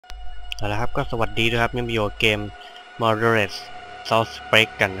เอาละครับก็สวัสดีด้วยครับยังมีเกม Moderate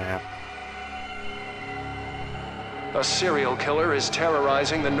Suspect กันนะครับ A serial killer is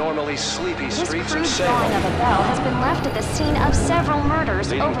terrorizing the normally sleepy streets of Salem. This crude drawing of a bell has been left at the scene of several murders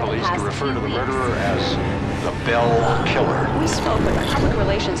over the past to refer to the few murderer as the Bell Killer. We spoke with a public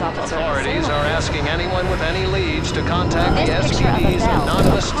relations officer. Authorities are asking anyone with any leads to contact the This picture of a SPD's bell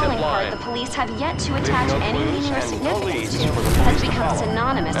anonymous is a tip calling card line. the police have yet to attach any meaning or significance to, has become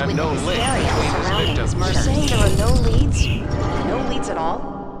synonymous with the hysteria surrounding this murder. You're saying there are no leads? No leads at all?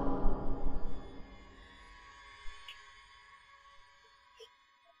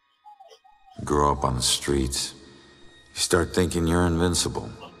 Grow up on the streets, you start thinking you're invincible.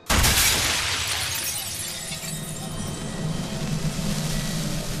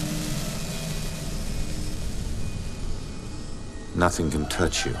 Nothing can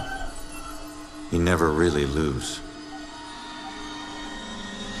touch you. You never really lose.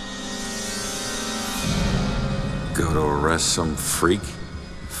 Go to arrest some freak,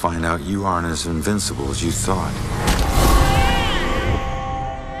 find out you aren't as invincible as you thought.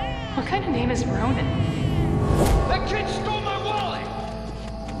 What kind of name is Ronan? That kid stole my wallet!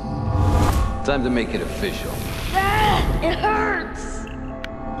 Time to make it official. It hurts!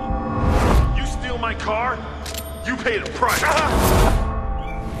 You steal my car? You paid a price.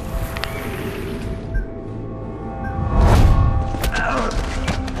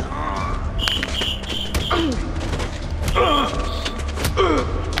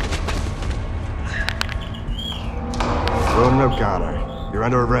 Roman O'Connor, you're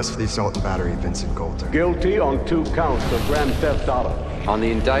under arrest for the assault and battery of Vincent Coulter. Guilty on 2 counts of grand theft auto. On the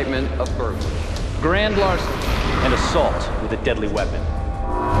indictment of burglary. Grand larceny and assault with a deadly weapon.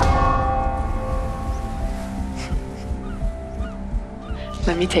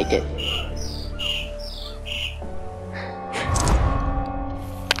 Let me take it.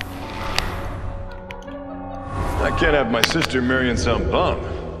 I can't have my sister marrying some bum,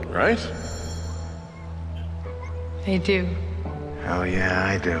 right? They do. Hell yeah,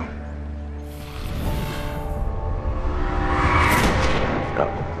 I do.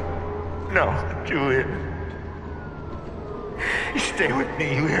 No, Julia. Stay with me,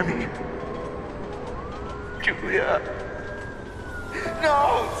 you hear me? Julia. No,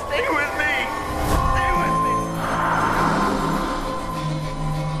 stay with me. Stay with me.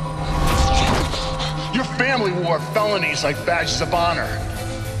 Your family wore felonies like badges of honor.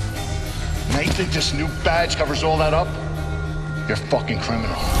 Now you think this new badge covers all that up? You're a fucking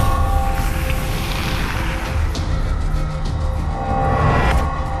criminal.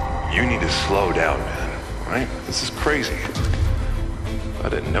 You need to slow down, man. Right? This is crazy. I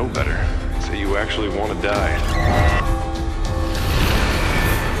didn't know better. So you actually want to die.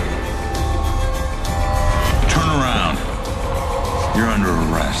 Turn around. You're under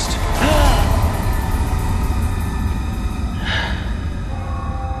arrest.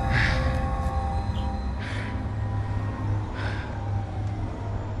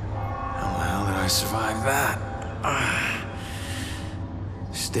 How the hell did I survive that?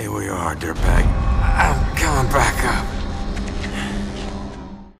 Stay where you are, dirtbag. I'm coming back up.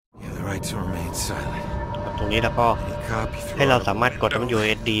 You have the right to remain silent. ตรงนี้แล้วก็ให้เราสามารถกด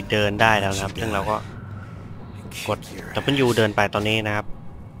WSD เดินได้แล้วนะครับซึ่งเราก็กด W เดินไปตอนนี้นะครับ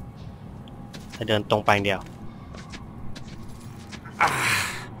ให้เดินตรงไปอย่างเดียว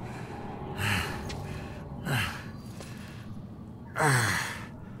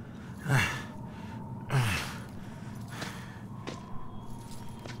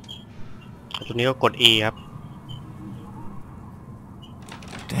ตัวนี้ก็กด E ครับ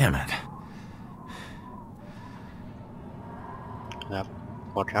Damn it. ครับ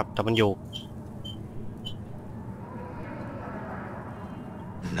กดครับ W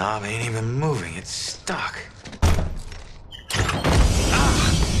Knob ain't even moving, it's stuck.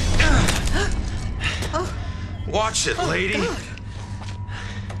 Watch it, lady.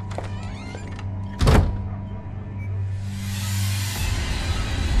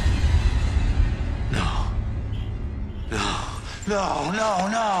 No. No. No, no,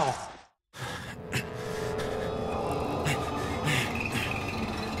 no.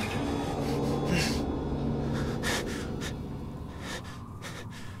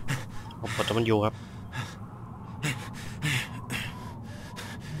 ผมกด W ครับ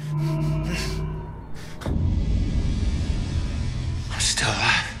I'm still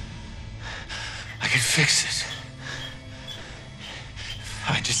alive. I can fix it. If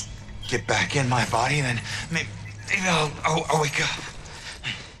I just get back in my body, then maybe I'll wake up.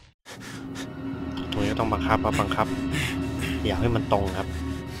 ตรงนี้ต้องบังคับอยากให้มันตรงครับ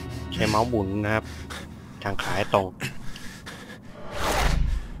ใช้เมาส์บุนนะครับทางขาให้ตรง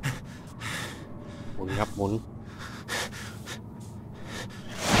มุนครับหมุน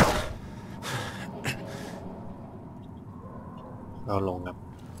เราลงครับ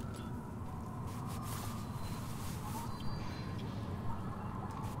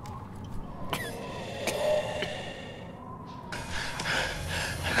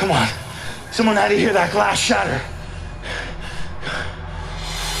Come on. Someone had to hear that glass shatter.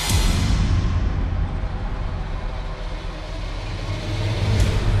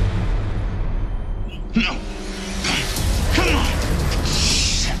 No. Come on.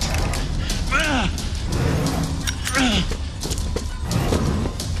 Shit.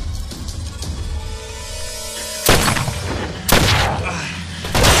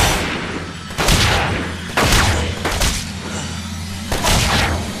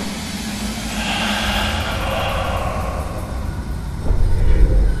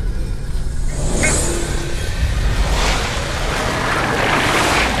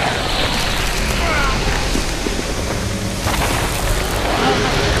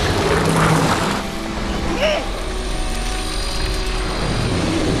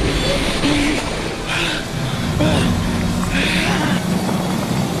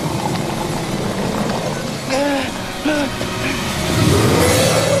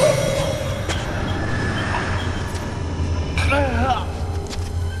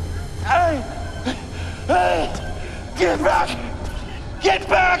 Get back! Get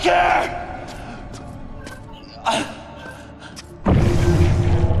back here!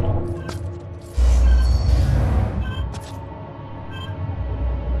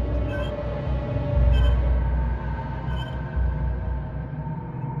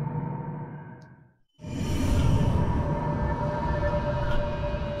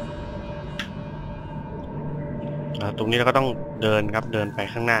 ตรงนี้เราก็ต้องเดินครับเดินไป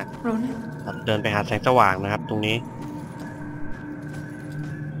ข้างหน้าครับเดินไปหาแสงสว่างนะครับตรงนี้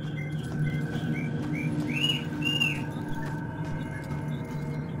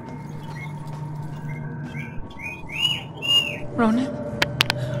Ronan?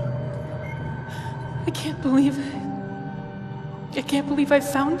 I can't believe it. I can't believe I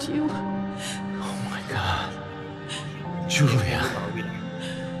found you. Oh my God. Julia.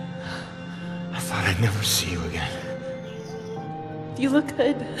 I thought I'd never see you again. You look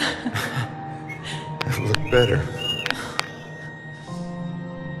good. I look better.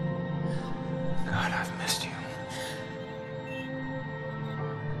 God, I've missed you.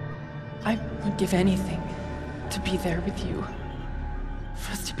 I would give anything to be there with you.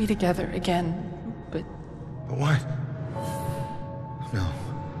 For us to be together again, but... But what? No.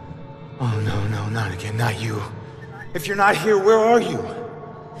 Oh, no, not again, not you. If you're not here, where are you?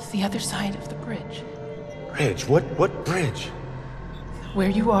 It's the other side of the bridge. Bridge? What bridge? Where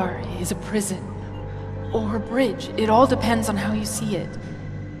you are is a prison. Or a bridge. It all depends on how you see it.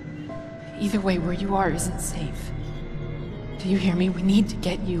 Either way, where you are isn't safe. Do you hear me? We need to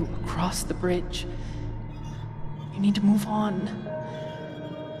get you across the bridge. You need to move on.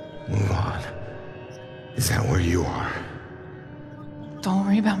 Move on? Is that where you are? Don't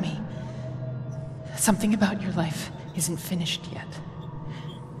worry about me. Something about your life isn't finished yet.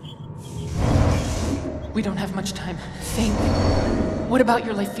 We don't have much time. Think. What about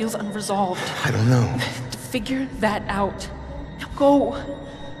your life feels unresolved? I don't know. Figure that out. Now go.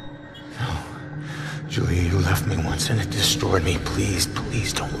 No. Julia, you left me once and it destroyed me. Please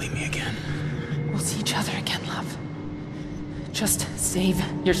don't leave me again. We'll see each other again, love. Just save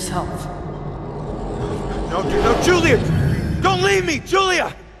yourself. No, Julia! Don't leave me,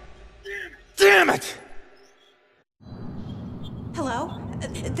 Julia! Damn it! Hello?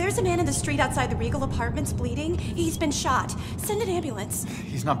 There's a man in the street outside the Regal Apartments bleeding. He's been shot. Send an ambulance.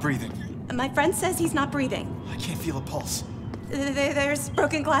 He's not breathing. My friend says he's not breathing. I can't feel a pulse. There's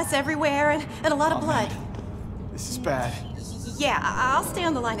broken glass everywhere and a lot of blood. Man. This is bad. Yeah, I'll stay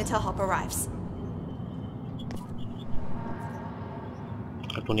on the line until help arrives.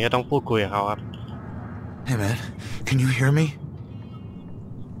 ตรงนี้ก็ต้องพูดคุยกับเขาครับ Hey man, can you hear me?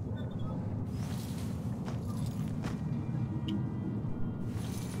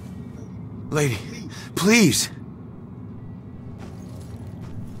 Lady, please!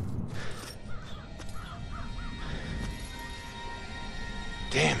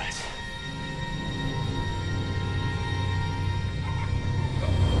 Damn it.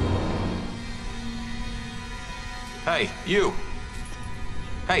 Hey, you!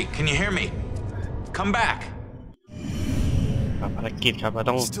 Hey, can you hear me? Come back! ภารกิจครับเรา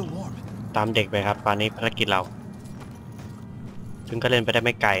ต้องตามเด็กไปครับตอนนี้ภารกิจเราซึ่งก็เล่นไปได้ไ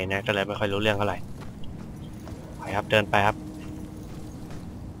ม่ไกลนะก็เลยไม่ค่อยรู้เรื่องเท่าไหร่ไปครับเดินไปครับ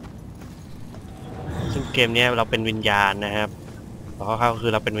ซึ่งเกมนี้เราเป็นวิญญาณนะครับ เพราะเขาคื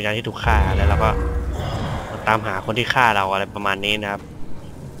อเราเป็นวิญญาณที่ถูกฆ่าแล้วเราก็ตามหาคนที่ฆ่าเราอะไรประมาณนี้นะครับ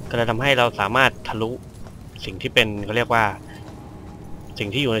ก็เลยทำให้เราสามารถทะลุสิ่งที่เป็นเขาเรียกว่าสิ่ง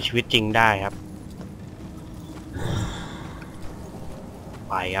ที่อยู่ในชีวิตจริงได้ครับ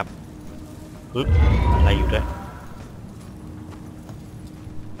ไปครับปึ๊บอะไรอยู่ด้วย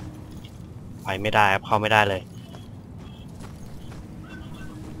ไปไม่ได้ครับเข้าไม่ได้เลย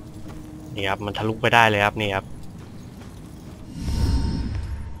นี่ครับมันทะลุไปได้เลยครับนี่ครับ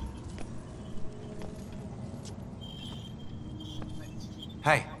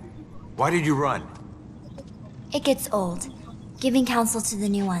Hey, why did you run? It gets old, giving counsel to the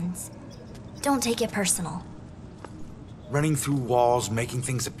new ones. Don't take it personal. Running through walls, making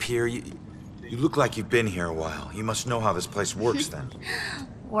things appear. You look like you've been here a while. You must know how this place works then.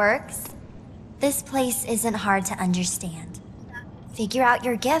 Works? This place isn't hard to understand. Figure out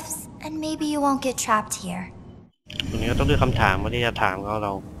your gifts, and maybe you won't get trapped here. วันนี้ก็ต้องเลือกคำถามว่าที่จะถามเร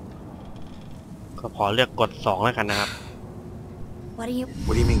าก็ขอเลือกกด2แล้วกันนะครับ What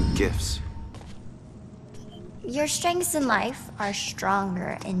do you mean gifts? Your strengths in life are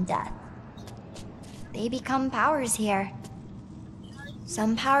stronger in death. They become powers here.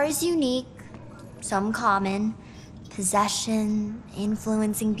 Some powers unique, some common. Possession,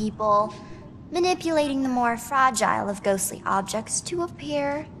 influencing people, manipulating the more fragile of ghostly objects to appear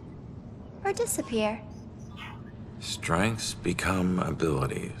or disappear. Strengths become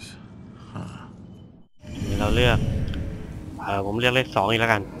abilities. Huh. เราเลือกผมเลือกเลข2อีกแล้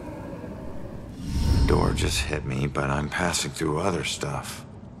วกัน The door just hit me, but I'm passing through other stuff.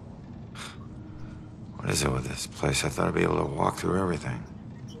 What is it with this place? I thought I'd be able to walk through everything.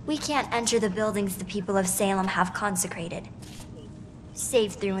 We can't enter the buildings the people of Salem have consecrated,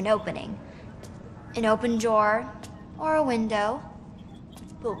 save through an open door, or a window.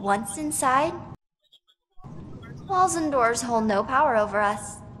 But once inside, walls and doors hold no power over us.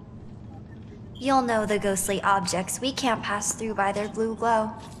 You'll know the ghostly objects we can't pass through by their blue glow.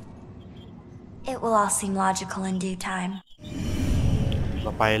 It will all seem logical in due time. ต่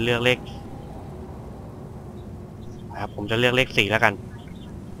อไปเลือกเลขครับผมจะเลือกเลข4แล้วกัน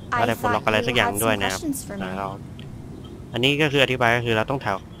ก็ได้ผลล็อกอะไรสักอย่างด้วยนะครับอันนี้ก็คืออธิบายก็คือเราต้องถ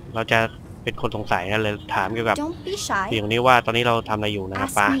ามเราจะเป็นคนสงสัยนะเลยถามเกี่ยวกับอย่างนี้ว่าตอนนี้เราทำอะไรอยู่นะครับ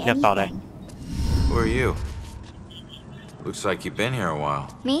ป้าเลือกต่อเลย Who are you? Looks like you've been here a while.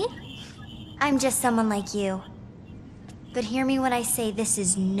 Me? I'm just someone like you. But hear me when I say this is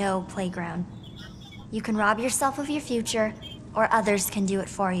no playground. You can rob yourself of your future, or others can do it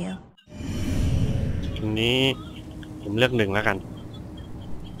for you. ทีนี้ผมเลือก1แล้วกัน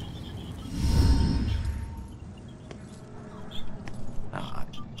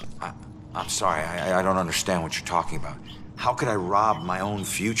I'm sorry, I don't understand what you're talking about. How could I rob my own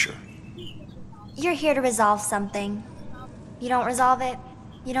future? You're here to resolve something. You don't resolve it,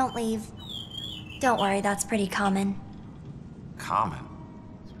 you don't leave. Don't worry, that's pretty common. Common?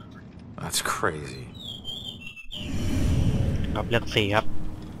 That's crazy. ครับเลือก4ครับ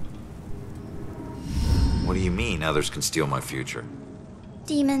What do you mean others can steal my future?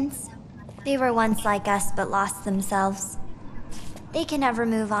 Demons. They were once like us but lost themselves. They can never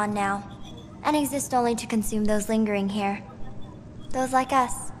move on now, and exist only to consume those lingering here. Those like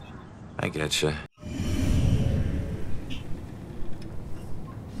us. I getcha.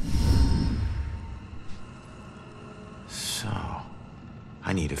 So,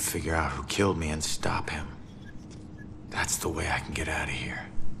 I need to figure out who killed me and stop him. That's the way I can get out of here.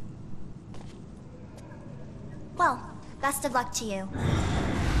 Well, best of luck to you.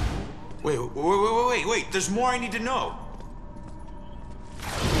 Wait, there's more I need to know.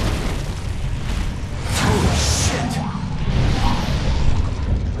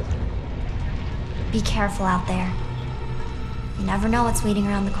 Be careful out there. You never know what's waiting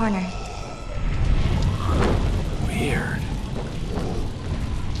around the corner. Weird.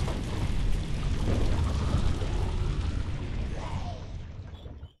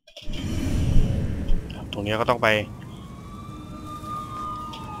 ตรงนี้ก็ต้องไป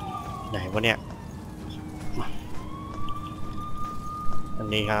ไหนวะเนี่ยอัน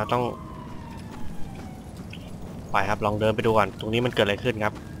นี้ครับต้องไปครับลองเดินไปดูก่อนตรงนี้มันเกิดอะไรขึ้นค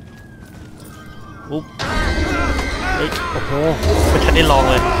รับอุ๊บเฮ้ยโอ้โหไม่ทันได้ลอง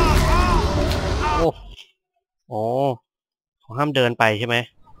เลยโอ้เขาห้ามเดินไปใช่ไหม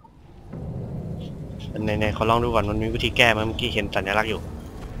ไหนขอลองดูก่อนมันมีวิธีแก้ไหมเมื่อกี้เห็นสัญลักษณ์อยู่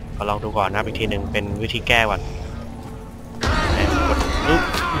ขอลองดูก่อนนะอีกทีหนึ่งเป็นวิธีแก้ก่อนกดปุ๊บ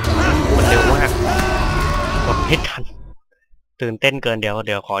มันเร็วมากกดไม่ทันตื่นเต้นเกินเ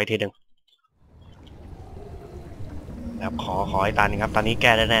ดี๋ยวขออีกทีหนึ่งครับขอให้ตานี้ครับตอนนี้แ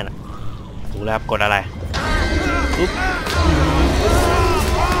ก้ได้แน่นะดูแล้วกดอะไรปุ๊บ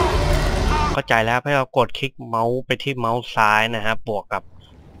เข้าใจแล้วให้เรากดคลิกเมาส์ไปที่เมาส์ซ้ายนะครับบวกกับ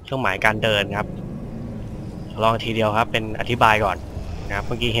เครื่องหมายการเดินครับลองทีเดียวครับเป็นอธิบายก่อนนะครับเ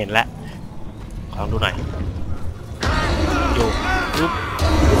มื่อกี้เห็นแล้วลองดูหน่อยอยู่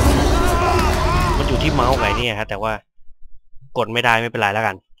มันอยู่ที่เมาส์ไงนี่ครับแต่ว่ากดไม่ได้ไม่เป็นไรแล้ว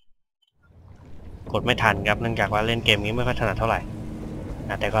กันกดไม่ทันครับเนื่องจากว่าเล่นเกมนี้ไม่ค่อยถนัดเท่าไหร่น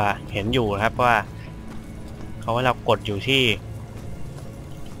ะแต่ก็เห็นอยู่นะครับว่าเขาให้เรากดอยู่ที่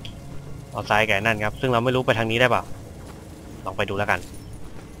เอาซ้ายไก่นั่นครับซึ่งเราไม่รู้ไปทางนี้ได้เปล่าลองไปดูแล้วกัน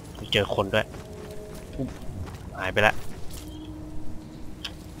เจอคนด้วยหายไปแล้ว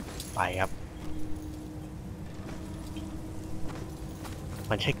ไปครับ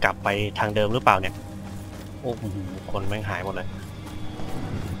มันใช่กลับไปทางเดิมหรือเปล่าเนี่ยโอ้โหคนแม่งหายหมดเลย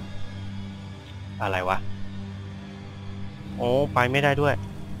อะไรวะโอ้ไปไม่ได้ด้วย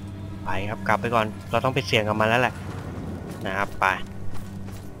ไปครับกลับไปก่อนเราต้องไปเสี่ยงกับมันแล้วแหละนะครับไป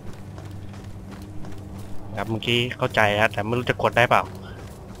ครับเมื่อกี้เข้าใจแล้วแต่ไม่รู้จะกดได้เปล่า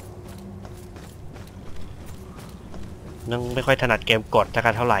นึงไม่ค่อยถนัดเกมกดสัก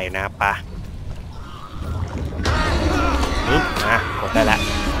เท่าไหร่นะครับปะกดได้แล้ว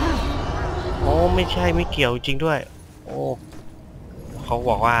โอ้ไม่ใช่ไม่เกี่ยวจริงด้วยโอ้เขา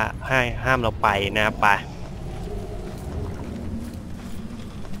บอกว่าห้ามเราไปนะครับไ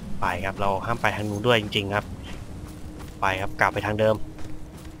ปครับเราห้ามไปทางนู้นด้วยจริงๆครับไปครับกลับไปทางเดิม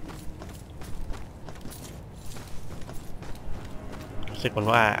รู้สึกเหมือน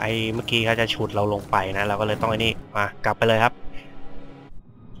ว่าไอ้เมื่อกี้เขาจะฉุดเราลงไปนะเราก็เลยต้องไอ้นี่มากลับไปเลยครับ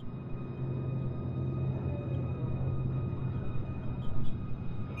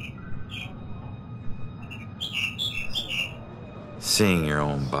Seeing your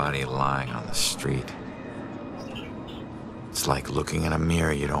own body lying on the street. It's like looking in a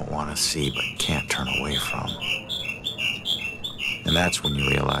mirror you don't want to see but can't turn away from. And that's when you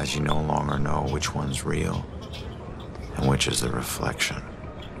realize you no longer know which one's real and which is the reflection.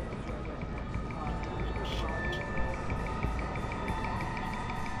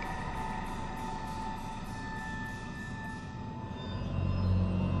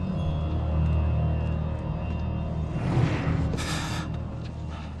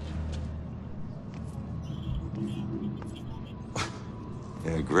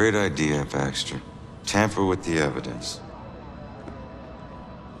 Yeah, great idea, Baxter. Tamper with the evidence.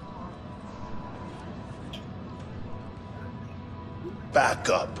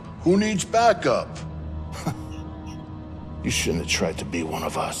 Backup? Who needs backup? You shouldn't have tried to be one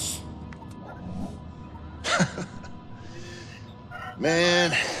of us. Man,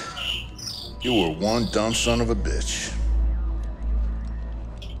 you were one dumb son of a bitch.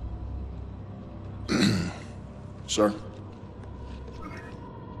 Sir?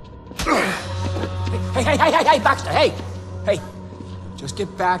 Hey, Baxter, hey! Hey, just get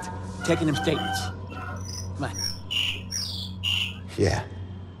back to taking them statements. Come on. Yeah,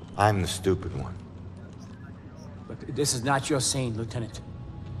 I'm the stupid one. Look, this is not your scene, Lieutenant.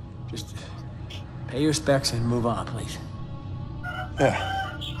 Just pay your respects and move on, please. Yeah.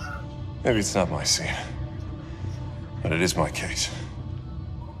 Maybe it's not my scene. But it is my case.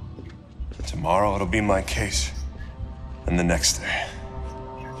 Tomorrow it'll be my case. And the next day.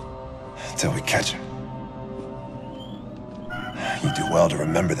 Until we catch him. You do well to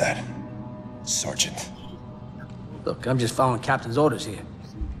remember that, Sergeant. Look, I'm just following Captain's orders here.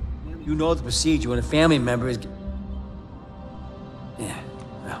 You know the procedure when a family member is... Yeah,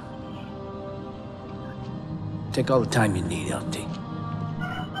 well... Take all the time you need, LT.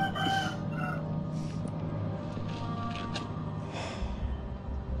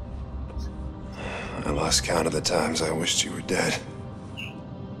 I lost count of the times I wished you were dead.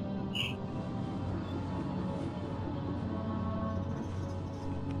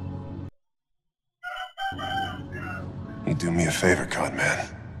 You do me a favor, con man.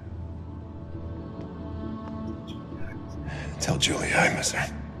 Tell Julie I miss her.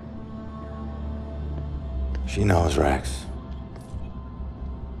 She knows, Rex.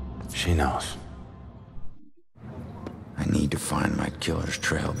 She knows. I need to find my killer's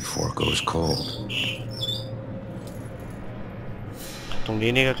trail before it goes cold. ตรง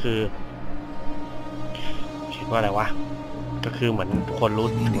นี้นี่ก็คือคิดว่าอะไรวะก็คือเหมือนคนรู้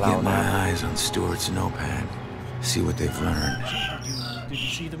ถึงเรานะ My eyes on Stewart's notepad. See what they've learned. Did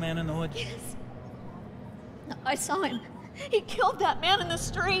you see the man in the woods? Yes. I saw him. He killed that man in the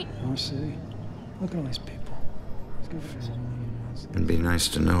street. I see. Look at all these people. It's good for It'd be nice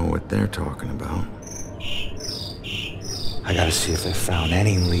to know what they're talking about. I gotta see if they found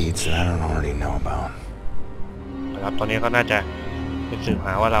any leads that I don't already know about. ครับตอนนี้ก็น่าจะไปสืบห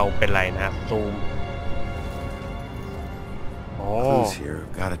าว่าเราเป็นไรนะครับซูมโอ Who's here?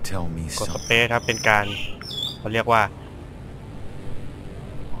 Gotta tell me กดส something. เปซครับเป็นการเขาเรียกว่า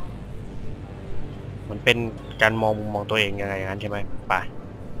มันเป็นการมองมุมมองตัวเองยังไงงั้นใช่ไหมไป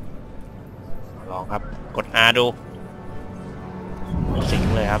ลองครับกด R ดูสิง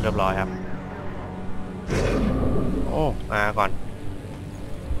เลยครับเรียบร้อยครับโอ้ R ก่อน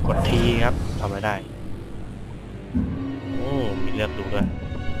กด T ครับทำอะไรได้โอ้มีเลือกดูด้วย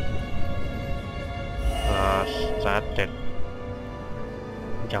สตาร์ทเสร็จ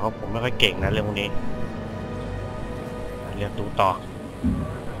จากว่าผมไม่ค่อยเก่งนะเรื่องพวกนี้เลือกดูต่อ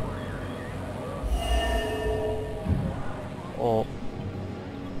โอ้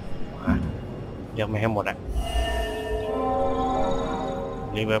เลือกไม่ให้หมดอ่ะ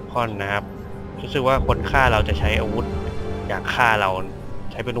รีเวฟพอนนะครับรู้สึกว่าคนฆ่าเราจะใช้อาวุธอยากฆ่าเรา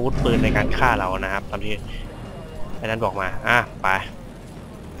ใช้เป็นอาวุธปืนในการฆ่าเรานะครับตามที่ไอ้นั้นบอกมาไป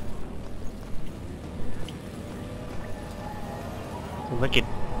ภารกิจ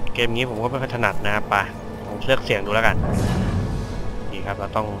เกมนี้ผมก็ไม่ค่อยถนัดนะครับไปผมเลือกเสียงดูแล้วกันดีครับเรา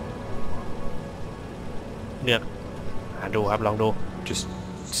ต้องเลือกดูครับลองดู Just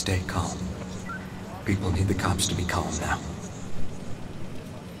stay calm. People need the cops to be calm now.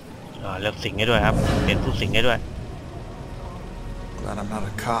 เลือกสิ่งให้ด้วยครับเปลี่ยนผู้สิ่งให้ด้วย Glad I'm not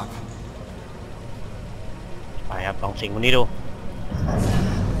a cop. ไปครับลองสิ่งคนนี้ดู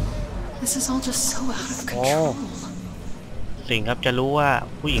This is all just so out of control. สิ่งครับจะรู้ว่า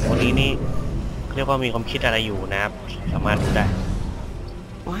ผู้หญิงคนนี้นี่เรียกว่ามีความคิดอะไรอยู่นะครับสามารถรู้ได้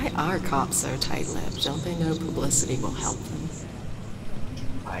Why are cops so tight-lipped? Don't they know publicity will help them?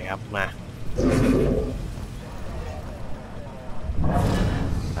 ไปครับมา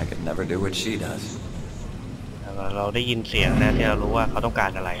I could never do what she does. เราได้ยินเสียงนะที่เรารู้ว่าเขาต้องกา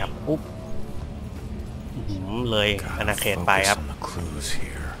รอะไรครับปุ๊บเลยอาณาเขตไปครับ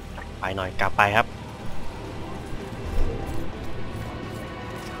ไปหน่อยกลับไปครับ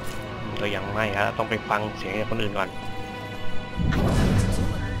ก็ยังไม่ครับต้องไปฟังเสียงคนอื่นก่อน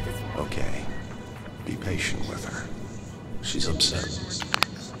Okay, be patient with her. She's upset.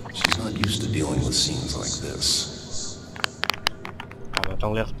 She's not used to dealing with scenes like this. เราต้อ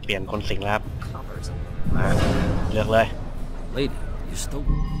งเลือกเปลี่ยนคนสิงแล้วครับเลือกเลย Lady, you still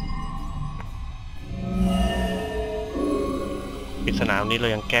ปริศนานี้เรา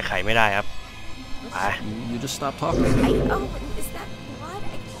ยังแก้ไขไม่ได้ครับไป You just stop talking. Is that blood?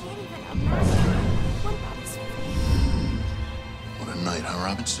 I can't even imagine what that was. What a night, huh,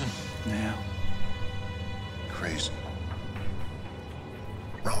 Robinson? Yeah. Crazy.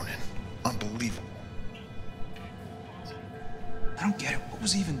 Ronan, unbelievable. I don't get it. What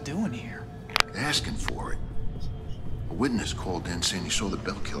was he even doing here? Asking for it. A witness called in saying he saw the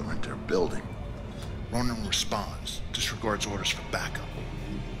bell killer enter a building. Ronan responds, disregards orders for backup.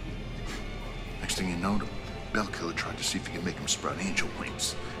 Next thing you know, the bell killer tried to see if he could make him sprout angel wings.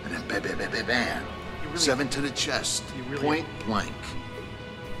 And then bam, bam, bam, bam, bam. 7 to the chest, point blank.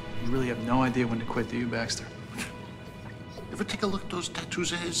 You really have no idea when to quit, do you, Baxter? You ever take a look at those tattoos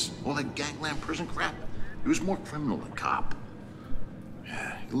of his? All that gangland prison crap? He was more criminal than cop.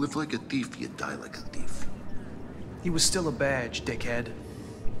 Yeah, you live like a thief, you die like a thief. He was still a badge, dickhead.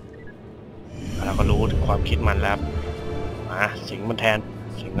 เราก็รู้ความคิดมันแล้วสิงมันแทน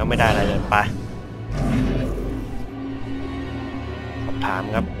สิงก็ไม่ได้อะไรเลยไปสอบถาม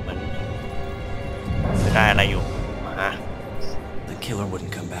ครับเหมือนจะได้อะไรอยู่The killer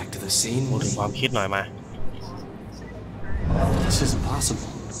wouldn't come back to the scene. พูดถึงความคิดหน่อยมา This isn't possible.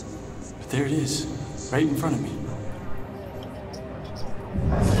 But there it is, right in front of me.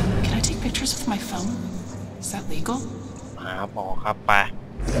 Can I take pictures with my phone? Is that legal? บอกครับไป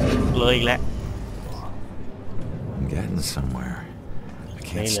เลยอีกแล้ว I'm getting somewhere. I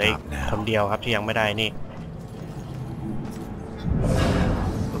นี่ can't เลย stop now. คนเดียวครับที่ยังไม่ได้นี่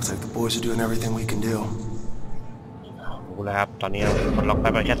Looks like the boys are doing everything we can do. รู้แล้วครับตอนนี้เราปลดล็อกไป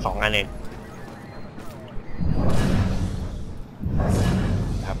แค่2 อันเอง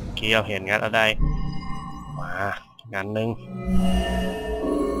ครับเมื่อกี้เราเห็นงั้นเราได้งานหนึ่ง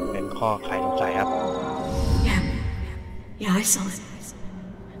เป็นข้อไขสงสัยครับ Yeah, I saw it.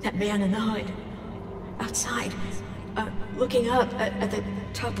 That man in the hood. Outside. Looking up at the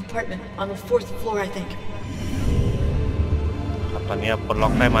top apartment on the 4th floor, I think. ครับตอนนี้ปลดล็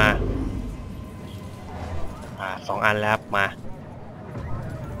อกได้มา2 อันแล้วครับมา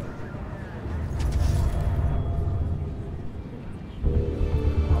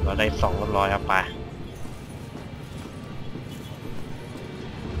เราได้2เรียบร้อยครับไป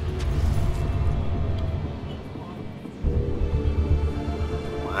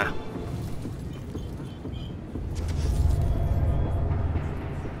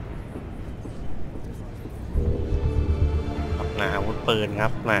ปืนครั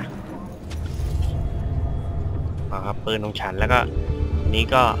บมาครับปืนของฉันแล้วก็นี้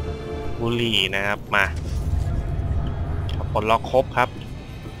ก็บุหรี่นะครับมาปลดล็อกครบครับ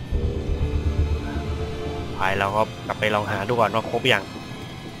ไปเราก็กลับไปลองหาดูก่อนว่าครบอย่าง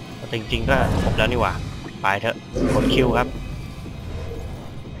จริงๆก็ครบแล้วนี่หว่าไปเถอะกดคิวครับ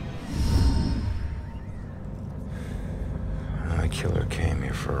The killer came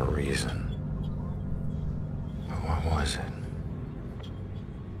here for a reason. But what was it?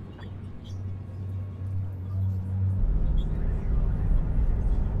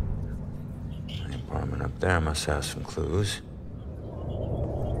 The apartment up there must have some clues.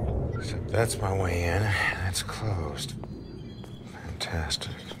 Except that's my way in. That's closed.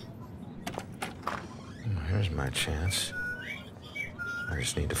 Fantastic. Here's my chance. I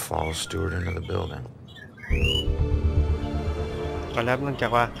just need to follow Stewart into the building. ก็แล้วเนื่องจา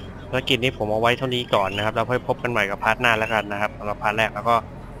กว่าภารกิจนี้ผมเอาไว้เท่านี้ก่อนนะครับเราค่อยพบกันใหม่กับพาร์ทหน้าแล้วกันนะครับสำหรับพาร์ทแรกแล้วก็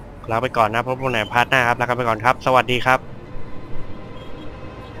ลาไปก่อนนะพบกันในพาร์ทหน้าครับลากันไปก่อนครับสวัสดีครับ